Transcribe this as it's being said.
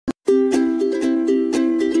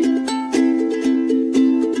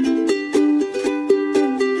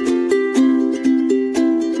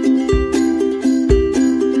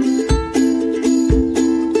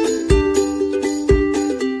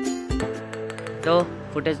तो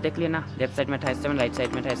फुटेज देख लिया ना, लेफ्ट साइड में था S7, राइट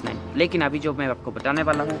साइड में था S9। लेकिन अभी जो मैं आपको बताने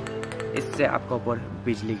वाला हूँ इससे आपका ऊपर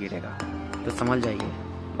बिजली गिरेगा, तो समझ जाइए।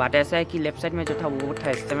 बात ऐसा है कि लेफ्ट साइड में जो था वो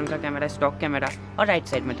था S7 का कैमरा, स्टॉक कैमरा, और राइट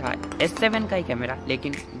साइड में था S7 का ही कैमरा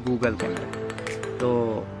लेकिन गूगल कैमरा।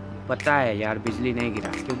 तो पता है यार बिजली नहीं गिरा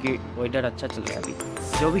क्योंकि वेदर अच्छा चल रहा है अभी।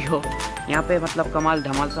 जो भी हो, यहाँ पे मतलब कमाल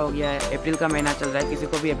धमाल सा हो गया है। अप्रैल का महीना चल रहा है, किसी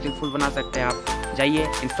को भी अप्रैल फुल बना सकते हैं आप। जाइए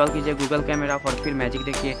इंस्टॉल कीजिए गूगल कैमरा और फिर मैजिक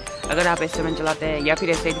देखिए। अगर आप S7 चलाते हैं या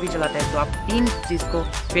फिर S8 भी चलाते हैं तो आप 3 चीज़ को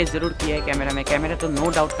फेस ज़रूर किया है कैमरा में। कैमरा तो नो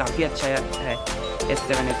डाउट काफ़ी अच्छा है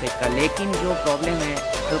S7 S8 का, लेकिन जो प्रॉब्लम है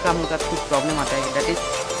हल्का मुल्का कुछ प्रॉब्लम आता है। दैट इज़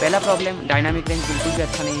पहला प्रॉब्लम, डायनामिक रेंज बिल्कुल भी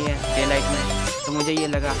अच्छा नहीं है डे लाइट में, तो मुझे ये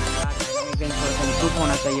लगा डायनामिक रेंज थोड़ा सा इम्प्रूव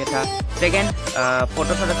होना चाहिए था। सेकेंड,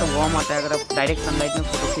 फोटो थोड़ा सा वार्म आता है। अगर आप डायरेक्ट सनलाइट में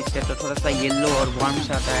फोटो खींचते हैं तो थोड़ा सा येलो और वार्म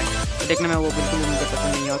सा आता है, तो देखने में वो बिल्कुल भी मुझे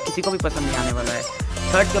पसंद नहीं है और किसी को भी पसंद नहीं आने वाला है।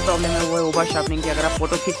 थर्ड जो प्रॉब्लम है वो है ओवर शार्पनिंग की। अगर आप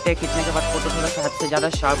फोटो खींचने के बाद फोटो थोड़ा सा हद से ज़्यादा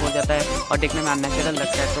शार्प हो जाता है और देखने में अननेचुरल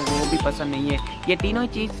लगता है, तो वो भी पसंद नहीं है। ये तीनों ही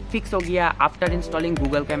चीज़ फिक्स हो गया आफ्टर इंस्टॉलिंग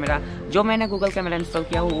गूगल कैमरा। जो मैंने गूगल कैमरा इंस्टॉल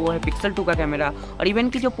किया वो है पिक्सल 2 का कैमरा, और इवन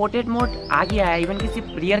की जो पोर्ट्रेट मोड आ गया है, इवन की सिर्फ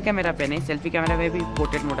रियर कैमरा पे नहीं, सेल्फी कैमरा में भी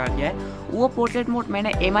पोर्ट्रेट मोड आ गया है। वो पोर्ट्रेट मोड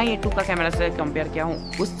मैंने MI2 का कैमरा से कंपेयर किया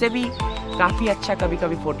हूँ, उससे भी काफ़ी अच्छा कभी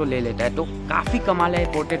कभी फ़ोटो ले लेता है। तो काफ़ी कमाल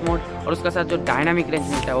है पोर्ट्रेट मोड, और उसका साथ जो डायनामिक रेंज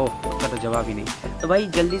मिलता है वो उसका तो जवाब ही नहीं। तो भाई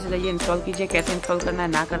जल्दी से जाइए इंस्टॉल कीजिए। कैसे इंस्टॉल करना है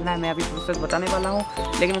ना करना है मैं अभी प्रोसेस बताने वाला हूँ,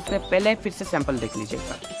 लेकिन उससे पहले फिर से सैंपल देख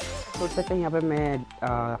लीजिएगा। तो उससे पहले यहाँ पे मैं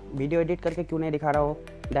वीडियो एडिट करके क्यों नहीं दिखा रहा हूँ,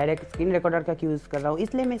 डायरेक्ट स्क्रीन रिकॉर्डर का क्यों यूज़ कर रहा हूँ।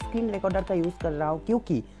 इसलिए मैं स्क्रीन रिकॉर्डर का यूज़ कर रहा हूँ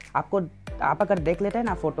क्योंकि आप अगर देख लेते हैं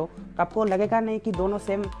ना फ़ोटो, तो आपको लगेगा नहीं कि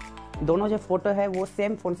दोनों जो फोटो है वो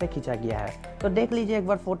सेम फ़ोन से खींचा गया है। तो देख लीजिए एक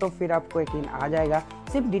बार फोटो, फिर आपको यकीन आ जाएगा।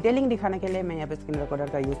 सिर्फ डिटेलिंग दिखाने के लिए मैं यहाँ पे स्क्रीन रिकॉर्डर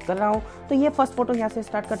का यूज़ कर रहा हूँ। तो ये फर्स्ट फोटो यहाँ से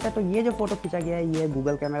स्टार्ट करता है। तो ये जो फोटो खींचा गया है ये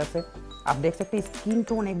गूगल कैमरा से, आप देख सकते हैं स्किन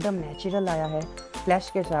टोन एकदम नेचुरल आया है फ्लैश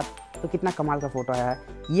के साथ, तो कितना कमाल का फोटो आया है।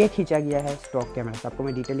 ये खींचा गया है स्टॉक कैमरा से, आपको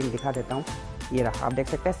मैं डिटेलिंग दिखा देता हूँ। ये रहा, आप देख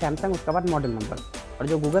सकते हैं सैमसंग, उसके बाद मॉडल नंबर, और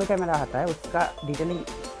जो गूगल कैमरा आता है उसका डिटेलिंग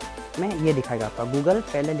में ये दिखाएगा आपका, गूगल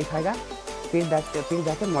पहले दिखाएगा फिर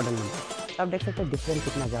जाके मॉडल नंबर। आप देख सकते हैं डिफरेंस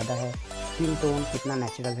कितना ज़्यादा है, स्किन टोन कितना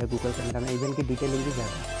नेचुरल है गूगल कैमरा में, इवन की डिटेलिंग भी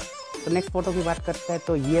ज़्यादा है। तो नेक्स्ट फोटो की बात करते हैं,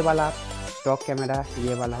 तो ये वाला स्टॉक कैमरा,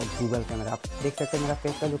 ये वाला गूगल कैमरा। आप देख सकते हैं मेरा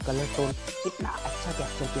फेस का जो कलर टोन कितना अच्छा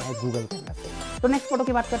कैप्चर किया है गूगल कैमरा से। तो नेक्स्ट फोटो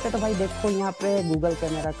की बात करते हैं, तो भाई देखो यहाँ पे गूगल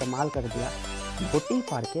कैमरा कमाल कर दिया, गोटी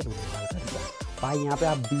फाड़ के कमाल कर दिया भाई। यहाँ पे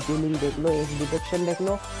आप डिटेलिंग देख लो, एज डिटेक्शन देख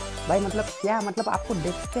लो भाई, मतलब क्या, मतलब आपको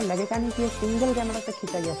देख के लगेगा नहीं कि ये सिंगल कैमरा से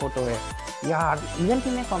खींचा गया फोटो है यार। इवन कि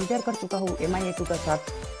मैं कंपेयर कर चुका हूँ MI2 के साथ,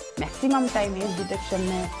 मैक्सिमम टाइम एज डिटेक्शन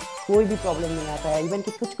में कोई भी प्रॉब्लम नहीं आता है। इवन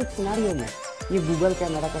कि कुछ सिनारियों में ये गूगल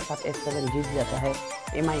कैमरा के साथ S7 जीत जाता है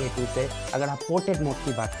MI2 से, अगर आप पोर्ट्रेट मोड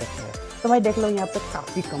की बात करते हैं। तो भाई देख लो यहाँ पे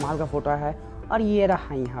काफ़ी कमाल का फोटो है, और ये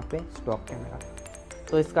रहा यहाँ पे स्टॉक कैमरा।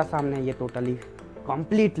 तो इसका सामने ये टोटली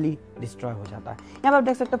कम्प्लीटली डिस्ट्रॉय हो जाता है। यहाँ पर आप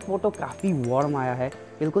देख सकते हैं फोटो काफ़ी वार्म आया है,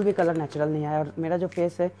 बिल्कुल भी कलर नेचुरल नहीं आया, और मेरा जो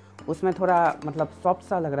फेस है उसमें थोड़ा मतलब सॉफ्ट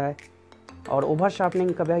सा लग रहा है, और ओवर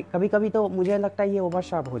शार्पनिंग कभी कभी तो मुझे लगता है ये ओवर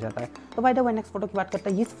शार्प हो जाता है। तो भाई देखो नेक्स्ट फोटो की बात करते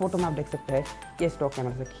हैं। इस फोटो में आप देख सकते हैं ये स्टॉक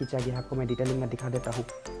कैमरा से खींचा गया है, आपको मैं डिटेलिंग में दिखा देता हूँ।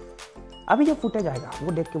 अभी जो फुटेज आएगा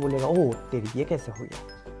वो देख के बोलेगा ओह तेरी ये कैसे हो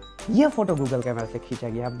गया। ये फोटो गूगल कैमरा से खींचा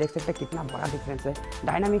गया, आप देख सकते हैं कितना बड़ा डिफरेंस है,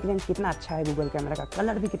 डायनामिक रेंज कितना अच्छा है गूगल कैमरा का,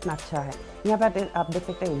 कलर भी कितना अच्छा है। यहाँ पे आप देख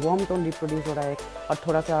सकते हैं वार्म टोन रिप्रोड्यूस हो रहा है, और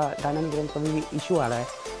थोड़ा सा डायनामिक रेंज कभी भी इशू आ रहा है।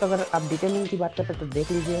 तो अगर आप डिटेलिंग की बात करते हैं तो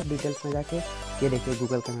देख लीजिए डिटेल्स में जाके, ये देखिए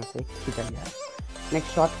गूगल कैमरा से खींचा गया है।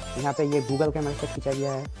 नेक्स्ट शॉट यहाँ पे ये गूगल कैमरा से खींचा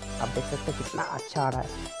गया है, आप देख सकते हैं कितना अच्छा आ रहा है।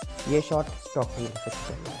 ये शॉट स्टॉक कैमरा से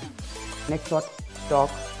खींचा गया है। नेक्स्ट शॉट स्टॉक,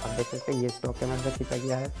 आप देख सकते हैं ये स्टॉक कैमरा से खींचा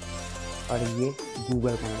गया है, और ये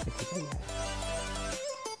गूगल कैमरा से खींचा गया है।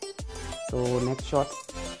 तो next shot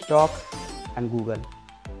stock and Google,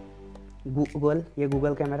 ये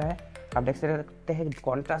गूगल कैमरा है, आप देख सकते हैं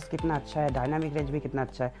कॉन्ट्रास्ट कितना अच्छा है, डायनामिक रेंज भी कितना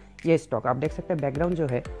अच्छा है। ये स्टॉक, आप देख सकते हैं बैकग्राउंड जो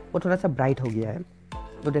है वो थोड़ा सा ब्राइट हो गया है,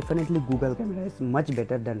 तो definitely Google camera is much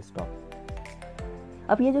better than stock.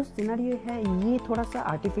 अब ये जो सिनेरियो है ये थोड़ा सा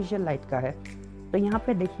आर्टिफिशियल लाइट का है। तो यहाँ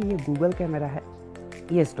पे देखिए ये गूगल कैमरा है,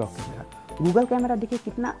 ये स्टॉक कैमरा। गूगल कैमरा देखिए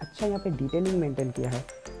कितना अच्छा यहाँ पे डिटेलिंग मेंटेन किया है,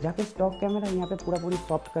 जहाँ पे स्टॉक कैमरा यहाँ पे पूरी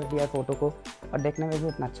सॉफ्ट कर दिया है फोटो को, और देखने में भी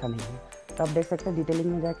उतना अच्छा नहीं है। तो आप देख सकते हैं डिटेलिंग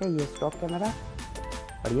में जाके ये स्टॉक कैमरा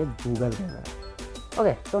और ये गूगल कैमरा।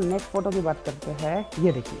 ओके, तो नेक्स्ट फोटो की बात करते हैं।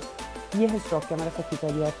 ये देखिए ये है स्टॉक कैमरा से खींचा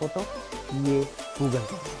गया है फोटो, ये गूगल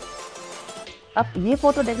कैमरा। अब ये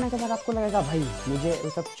फोटो देखने के बाद आपको लगेगा भाई मुझे ये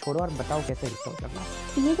सब छोड़ो और बताओ कैसे इंस्टॉल करना।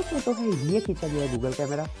 तो ये जो फोटो है ये खींचा गया है गूगल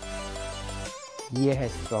कैमरा, ये है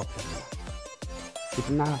स्टॉक कैमरा।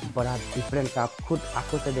 कितना बड़ा डिफरेंस आप खुद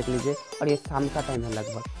आंखों से देख लीजिए, और ये शाम का टाइम है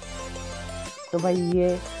लगभग, तो भाई ये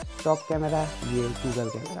स्टॉक कैमरा, ये गूगल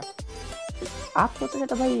कैमरा। आप सोचोगे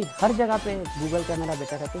तो भाई हर जगह पे गूगल कैमरा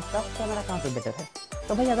बेटर है, तो स्टॉक कैमरा कहाँ पे बेटर है?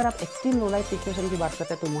 तो भाई अगर आप एक्सट्रीम लो लाइट सिचुएशन की बात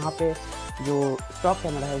करते हैं तो वहाँ पे जो स्टॉक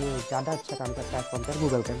कैमरा है वो ज़्यादा अच्छा काम करता है कंपेयर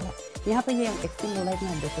गूगल कैमरा। यहाँ पे ये एक्सट्रीम लो लाइट में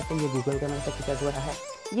आप देख सकते हैं ये गूगल कैमरा से खींचा हुआ है,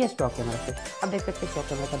 ये स्टॉक कैमरा से। आप देख सकते हैं स्टॉक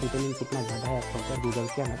कैमरा का डिटेलिंग कितना ज़्यादा है कंपेयर गूगल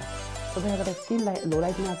कैमरा। तो भाई अगर एक्सट्रीम लो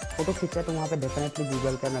लाइट में आप फोटो खींचे हैं तो वहाँ पे डेफिनेटली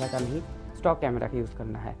गूगल कैमरा का नहीं, स्टॉक कैमरा का यूज़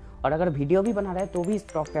करना है। और अगर वीडियो भी बना रहा है तो भी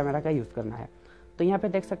स्टॉक कैमरा का यूज़ करना है। तो यहाँ पे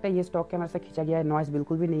देख सकते हैं ये स्टॉक कैमरा से खींचा गया है, नॉइस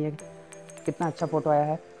बिल्कुल भी नहीं है, कितना अच्छा फोटो आया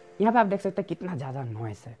है। यहाँ पे आप देख सकते हैं कितना ज़्यादा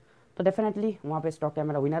नॉइस है, तो डेफिनेटली वहाँ पे स्टॉक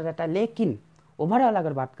कैमरा विनर रहता है। लेकिन ओवरऑल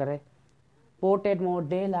अगर बात करें portrait mode,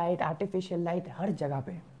 day light, artificial light, हर जगह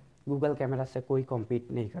पे गूगल कैमरा से कोई कॉम्पीट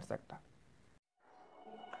नहीं कर सकता।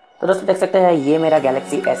 तो दोस्तों देख सकते हैं ये मेरा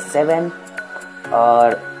गैलेक्सी S7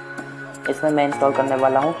 और इसमें मैं इंस्टॉल करने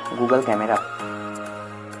वाला हूँ गूगल कैमरा।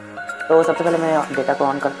 तो सबसे पहले मैं डेटा को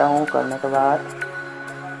ऑन करता हूँ, करने के बाद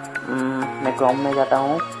मैं क्रोम में जाता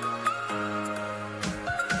हूँ।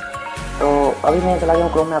 तो अभी मैं चला गया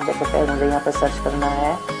हूँ क्रोम में, आप देख सकते हैं मुझे यहाँ पे सर्च करना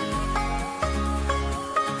है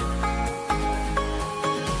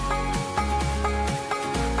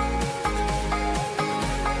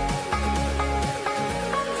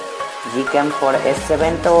Gcam for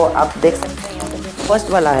S7। तो आप देख सकते हैं यहाँ पे जो फर्स्ट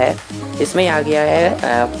वाला है इसमें आ गया है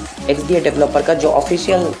XDA डेवलपर का जो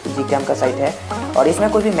ऑफिशियल Gcam का साइट है, और इसमें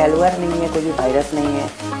कोई भी मेलवेयर नहीं है, कोई भी वायरस नहीं है,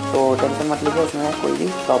 तो टेंशन मत लीजिए, इसमें कोई भी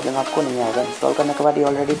प्रॉब्लम आपको नहीं आएगा। इंस्टॉल करने के बाद ये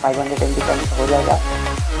ऑलरेडी 500 MB का हो जाएगा,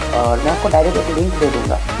 और मैं आपको डायरेक्ट एक लिंक दे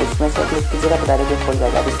दूँगा, उसमें से क्लिक कीजिएगा तो डायरेक्ट खोल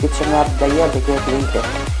जाएगा। डिस्क्रिप्शन में आप जाइए और देखिए एक लिंक है,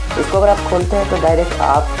 इसको अगर आप खोलते हैं तो डायरेक्ट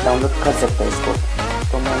आप डाउनलोड कर सकते हैं इसको।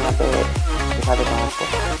 तो मैं यहाँ पे दिखा देता हूँ आपको।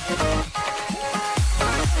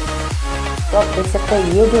 तो आप देख सकते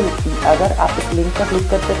हैं ये जो, अगर आप इस लिंक पर क्लिक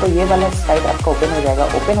करते हैं तो ये वाला साइट आपका ओपन हो जाएगा।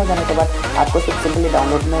 ओपन हो जाने के बाद आपको सिर्फ सिंपली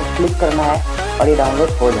डाउनलोड में क्लिक करना है और ये डाउनलोड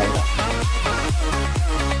हो जाएगा।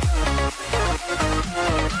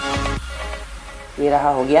 ये रहा,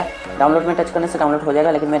 हो गया डाउनलोड में। टच करने से डाउनलोड हो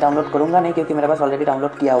जाएगा, लेकिन मैं डाउनलोड करूंगा नहीं क्योंकि मेरे पास ऑलरेडी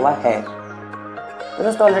डाउनलोड किया हुआ है। तो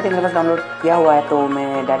दोस्तों ऑलरेडी मेरे पास डाउनलोड किया हुआ है, तो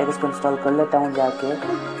मैं डायरेक्ट इसको इंस्टॉल कर लेता हूँ जाके।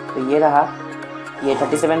 तो ये रहा, ये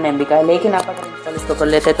 37 MB का है, लेकिन आप अगर इंस्टॉल इसको कर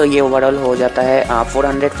लेते हैं तो ये ओवरऑल हो जाता है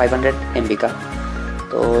 400-500 MB का।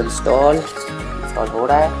 तो इंस्टॉल हो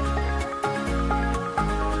रहा है।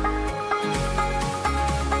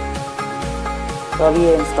 तो अभी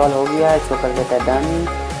ये इंस्टॉल हो गया, इसको कर देता है डन।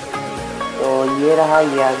 तो ये रहा,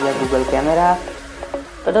 ये आ गया गूगल कैमरा।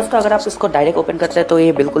 तो दोस्तों अगर आप इसको डायरेक्ट ओपन करते हैं तो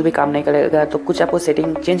ये बिल्कुल भी काम नहीं करेगा, तो कुछ आपको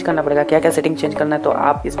सेटिंग चेंज करना पड़ेगा। क्या क्या सेटिंग चेंज करना है तो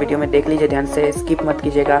आप इस वीडियो में देख लीजिए ध्यान से, स्किप मत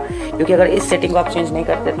कीजिएगा, क्योंकि अगर इस सेटिंग को आप चेंज नहीं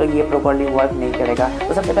करते तो ये प्रॉपर्ली वर्क नहीं करेगा।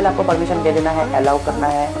 तो सबसे पहले आपको परमिशन दे देना है, अलाउ करना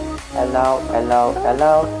है,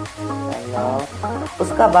 अलाउ।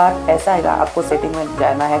 उसका बाद ऐसा आएगा, आपको सेटिंग में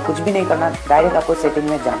जाना है, कुछ भी नहीं करना, डायरेक्ट आपको सेटिंग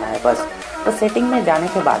में जाना है बस। तो सेटिंग में जाने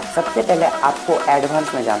के बाद सबसे पहले आपको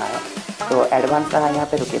एडवांस में जाना है। तो एडवांस रहा यहाँ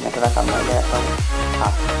पे, रुकिए मैं थोड़ा सा मिल जाता हूँ।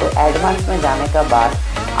 हाँ, तो एडवांस में जाने के बाद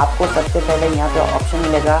आपको सबसे पहले यहाँ पे ऑप्शन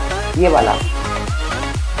मिलेगा ये वाला,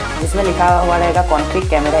 जिसमें लिखा हुआ रहेगा कॉन्फिग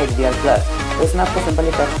कैमरा HDR+। तो इसमें आपको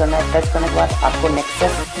सिंपली टच करना है। टच करने के बाद आपको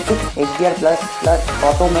नेक्सस 6 HDR+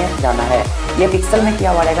 ऑटो में जाना है। ये पिक्सल में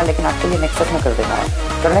किया हुआ रहेगा, लेकिन आपको ये नेक्सस में कर देना है।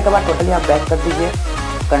 करने के बाद टोटली आप बैक कर दीजिए।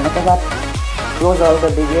 करने के बाद क्लोज ऑल कर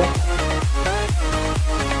दीजिए।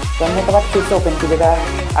 करने के बाद फिर से ओपन कीजिएगा।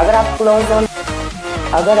 अगर आप क्लोज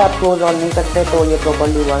ऑल नहीं करते तो ये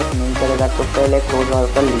प्रॉपर्ली वर्क नहीं करेगा, तो पहले क्लोज ऑल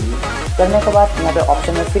कर लीजिए। करने के बाद यहाँ पे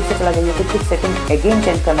ऑप्शन में फिर से चला जाइए, कुछ सेटिंग अगेन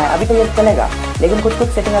चेंज करना है। अभी तो ये चलेगा, लेकिन कुछ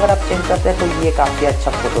सेटिंग अगर आप चेंज करते हैं तो ये काफ़ी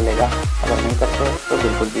अच्छा फोटो लेगा। अगर नहीं करते तो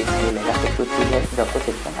बिल्कुल भी नहीं लेगा। तो कुछ चीज़ है जो आपको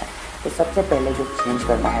चेंज करना है। तो सबसे पहले जो चेंज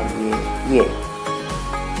करना है ये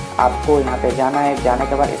आपको यहाँ पे जाना है। जाने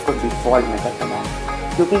के बाद इसको डिफ़ॉल्ट में कर देना है,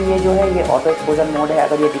 क्योंकि ये जो है ये ऑटो एक्सपोजर मोड है।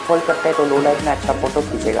 अगर ये डिफ़ॉल्ट करते हैं तो लो लाइट में अच्छा फोटो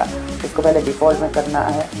खींचेगा। इसको पहले डिफ़ॉल्ट में करना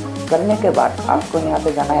है। करने के बाद आपको यहाँ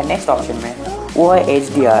पे जाना है नेक्स्ट ऑप्शन में, वो है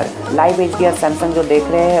HDR, लाइव HDR सैमसंग जो देख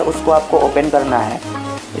रहे हैं उसको आपको ओपन करना है।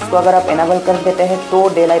 इसको अगर आप इनेबल कर देते हैं तो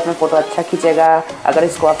डे लाइट में फ़ोटो अच्छा खींचेगा। अगर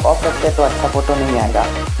इसको आप ऑफ रखते हैं तो अच्छा फोटो नहीं आएगा।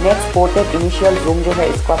 नेक्स्ट पोर्ट्रेट इनिशियल जूम जो है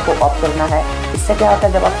इसको आपको ऑफ करना है। इससे क्या होता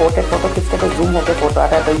है, जब आप पोर्ट्रेट फोटो खींचते हैं तो जूम होकर फोटो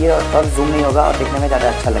आता है, तो ये और जूम नहीं होगा और दिखने में ज़्यादा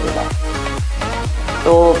अच्छा लगेगा।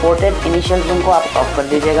 तो पोर्ट्रेट इनिशियल जूम को आप ऑफ कर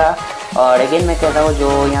दीजिएगा। और अगेन मैं कहता हूँ जो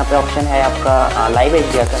यहाँ पे ऑप्शन है आपका लाइव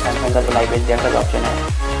HDR का, सैमसंग का जो लाइव HDR का जो ऑप्शन है,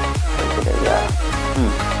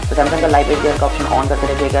 तो सैमसंग का लाइव HDR का ऑप्शन ऑन करके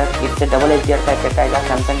रखिएगा। इससे डबल HDR का इफेक्ट आएगा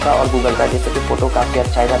सैमसंग का और गूगल का, जिससे कि फ़ोटो काफ़ी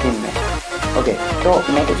अच्छा आएगा दिन में। ओके, तो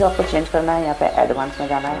नेक्स्ट जो आपको चेंज करना है, यहाँ पे एडवांस में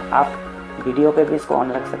जाना है। आप वीडियो पे भी इसको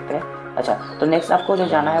ऑन रख सकते हैं, अच्छा, तो नेक्स्ट आपको जो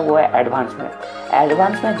जाना है वो है एडवांस में।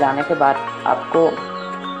 एडवांस में जाने के बाद आपको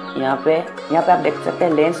यहाँ पे आप देख सकते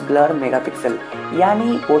हैं लेंस ब्लर मेगापिक्सल,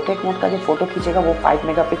 यानी पोर्ट्रेट मोड का जो फोटो खींचेगा वो 5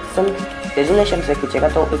 मेगापिक्सल रेजोल्यूशन से खींचेगा,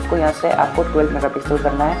 तो इसको यहाँ से आपको 12 मेगापिक्सल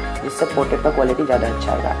करना है, जिससे पोर्ट्रेट का क्वालिटी ज़्यादा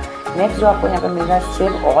अच्छा आएगा। नेक्स्ट जो आपको यहाँ पे मिल रहा है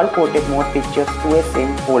save all portrait mode Pictures two ए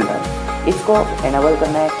सेम फोल्डर, इसको एनेबल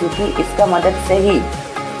करना है, क्योंकि इसका मदद से ही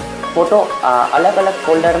फोटो अलग अलग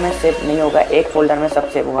फोल्डर में सेव नहीं होगा, एक फोल्डर में सब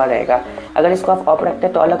सेव हुआ रहेगा। अगर इसको आप ऑफ रखते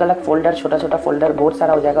हैं तो अलग अलग फोल्डर, छोटा छोटा फोल्डर बहुत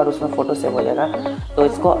सारा हो जाएगा और उसमें फ़ोटो सेव हो जाएगा, तो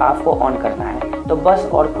इसको आपको ऑन करना है। तो बस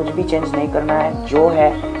और कुछ भी चेंज नहीं करना है, जो है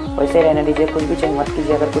वैसे रहने दीजिए, कुछ भी चेंज मत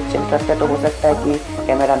कीजिए। अगर कुछ चेंज करते हैं तो हो सकता है कि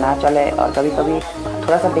कैमरा ना चले और कभी कभी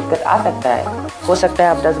थोड़ा सा दिक्कत आ सकता है। हो सकता है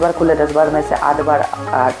आप 10 बार खुले, 10 बार में से 8 बार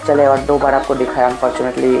चले और 2 बार आपको दिखाया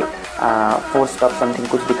अनफॉर्चुनेटली 4 स्टॉप समथिंग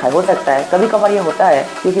कुछ दिखाई, हो सकता है कभी कभार ये होता है,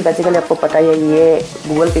 क्योंकि बेसिकली आपको पता ही है ये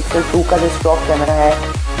गूगल पिक्सल 2 का जो स्टॉक कैमरा है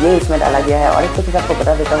ये इसमें डाला गया है। और एक तो चीज़ आपको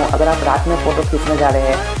बता देता हूँ, अगर आप रात में फ़ोटो खींचने जा रहे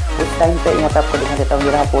हैं उस टाइम पे यहाँ पे आपको दिखा देता हूँ,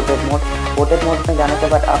 ये रहा पोर्ट्रेट मोड। पोर्ट्रेट मोड में जाने के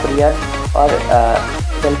बाद आप रियर और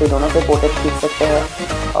सेल्फी दोनों से पोर्ट्रेट खींच सकते हैं।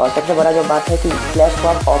 और सबसे बड़ा जो बात है कि फ्लैश को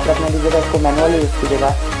आप ऑफ रखने दीजिएगा, इसको मैनुअली यूज़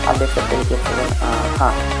कीजिएगा। आप देख सकते हैं कि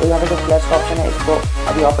हाँ, तो यहाँ पे जो फ्लैश का ऑप्शन है इसको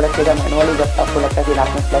अभी ऑफ रखिएगा मैनुअली, जब आपको लगता है कि रात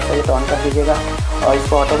में फ्लैश है तो ऑन कर दीजिएगा और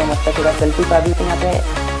इसको ऑटो में मत रखिएगा। सेल्फी का भी तो यहाँ पे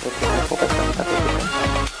फोकस करने का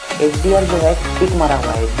HDR जो है टिक मारा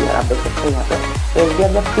हुआ है, HDR आप देख सकते हैं यहाँ पे। तो HDR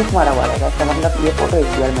जब टिक मारा हुआ रहेगा तो मतलब ये फोटो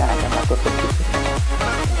HDR में आएगा। मैं आपको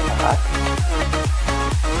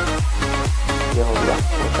ये हो गया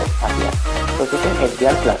आ गया, तो इसे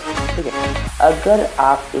HDR प्लस, ठीक है। अगर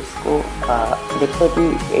आप इसको देखते हैं कि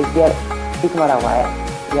HDR टिक मारा हुआ है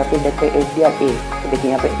या फिर देखते हैं HDR A, तो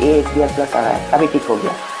देखिए यहाँ पे A HDR प्लस आ रहा है, अभी टिक हो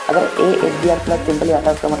गया। अगर A HDR प्लस सिंपली आता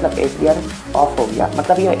है उसका मतलब HDR ऑफ हो गया,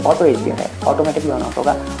 मतलब ये ऑटो HDR है, ऑटोमेटिकली ऑन ऑफ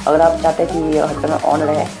होगा। अगर आप चाहते हैं कि ये हर समय ऑन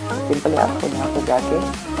रहे, सिंपली आपको यहाँ पे जाके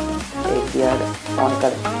HDR ऑन कर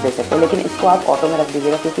दे सकते हैं, लेकिन इसको आप ऑटो में रख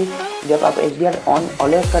दीजिएगा, क्योंकि जब आप HDR ऑन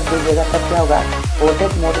ऑलवेज कर दीजिएगा तब क्या होगा,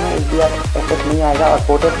 पोर्ट्रेट मोड में HDR इफेक्ट नहीं आएगा और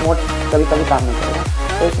पोर्ट्रेट मोड कभी कभी काम नहीं करेगा।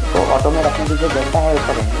 तो इसको ऑटो में रखने दीजिए, जैसा है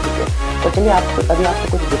वैसा रहने दीजिए। तो चलिए आपको अभी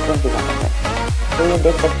आपको कुछ डिफरेंस दिखाते हैं। तो ये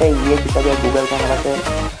देख सकते हैं ये खींचा गया गूगल कैमरा से,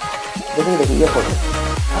 देखिए ये फोटो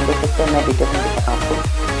हम देख सकते हैं। मैं डिटेल्स में दिखाता हूँ आपको।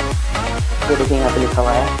 ये देखिए यहाँ पे लिखा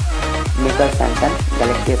हुआ है मेकर सैमसंग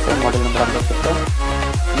गैलेक्सी से, मॉडल नंबर आप देख सकते हैं।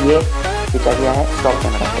 ये खींचा गया है स्टॉक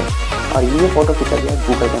कैमरा से और ये फोटो खींचा गया है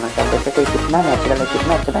गूगल कैमरा से। आप देख सकते हैं कितना नेचुरल है,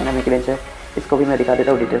 कितना अच्छा डायनामिक रेंज है। इसको भी मैं दिखा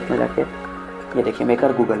देता हूँ डिटेल्स में जाके। ये देखिए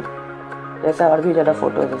मेकर गूगल, ऐसा और भी ज़्यादा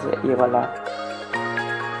फोटो है, जैसे ये वाला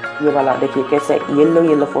देखिए कैसे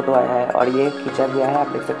येलो फोटो आया है और ये खींचा गया है, आप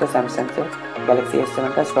देख सकते हैं सैमसंग से गैलेक्सी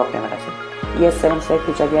S7 का स्टॉक कैमरा से। ये S7 से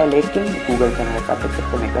खींचा गया है लेकिन गूगल कैमरा से, आप देख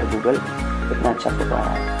सकते हैं मेकर गूगल, कितना अच्छा फोटो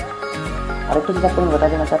आया है। और एक तो चीज़ आपको मैं बता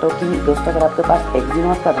देना चाहता हूँ कि दोस्तों अगर आपके पास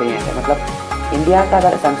एक्जीनोस का वेरिएंट है, मतलब इंडिया का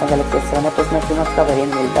अगर सैमसंग गैलेक्सी S7 है तो उसमें एक्जीनोस का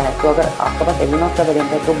वेरिएंट मिलता है। तो अगर आपके पास एक्जीनोस का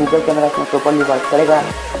वेरिएंट है तो गूगल कैमरा इसमें प्रॉपर्ली वर्क करेगा।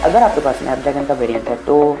 अगर आपके पास स्नैपड्रैगन का वेरिएंट है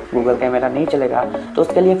तो गूगल कैमरा नहीं चलेगा, तो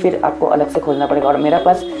उसके लिए फिर आपको अलग से खोलना पड़ेगा। और मेरा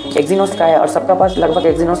पास एक्जीनोस का है और सबका पास लगभग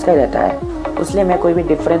एक्जीनोस का ही रहता है, इसलिए मैं कोई भी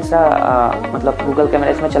डिफरेंस मतलब गूगल कैमरा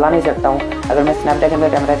इसमें चला नहीं सकता हूँ। अगर मैं स्नैपड्रैगन का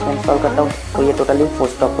कैमरा इसमें इंस्टॉल करता हूँ तो ये टोटली फुल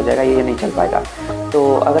स्टॉप हो जाएगा, ये नहीं चल पाएगा।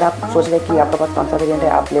 तो अगर आप सोच रहे हैं कि आपके पास कौन सा वेरिएंट है,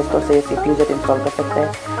 आप प्ले स्टोर से CPU इंस्टॉल कर सकते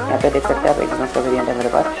हैं। यहाँ पे देख सकते हैं आप एक्जीनोस का वेरिएंट है मेरे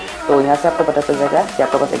पास, तो यहाँ से आपको पता चल जाएगा कि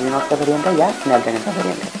आपके पास एक्जीनोस का वेरिएंट है या स्नैपड्रैगन का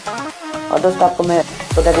वेरिएंट है। और दोस्तों आपको मैं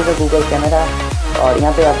बता दूँ गूगल कैमरा, और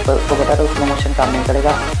यहाँ पे आपको बता दो स्लो मोशन काम नहीं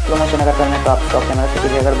करेगा। स्लो मोशन अगर करना है तो आप स्टॉक कैमरा से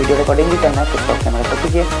कीजिए, अगर वीडियो रिकॉर्डिंग भी करना है तो स्टॉक कैमरा से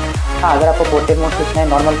कीजिए। हाँ, अगर आपको पोर्ट्रेट मोड खींचना है,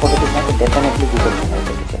 नॉर्मल फोटो खींचना है तो डेफिनेटली गूगल कैमरा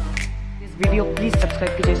से कीजिए। वीडियो प्लीज़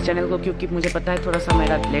सब्सक्राइब कीजिए इस चैनल को, क्योंकि मुझे पता है थोड़ा सा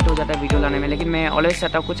मेरा लेट हो जाता है वीडियो लाने में, लेकिन मैं ऑलवेज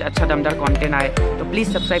चाहता हूँ कुछ अच्छा दमदार कंटेंट आए। तो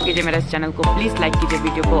प्लीज़ सब्सक्राइब कीजिए मेरे इस चैनल को, प्लीज़ लाइक कीजिए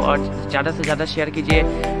वीडियो को और ज़्यादा से ज़्यादा शेयर कीजिए।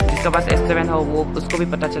 जिसका पास S7 हो वो उसको भी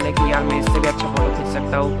पता चले कि यार मैं इससे भी अच्छा फोटो खींच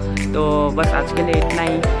सकता हूँ। तो बस आज के लिए इतना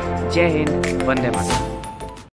ही। जय हिंद, वंदे मातरम।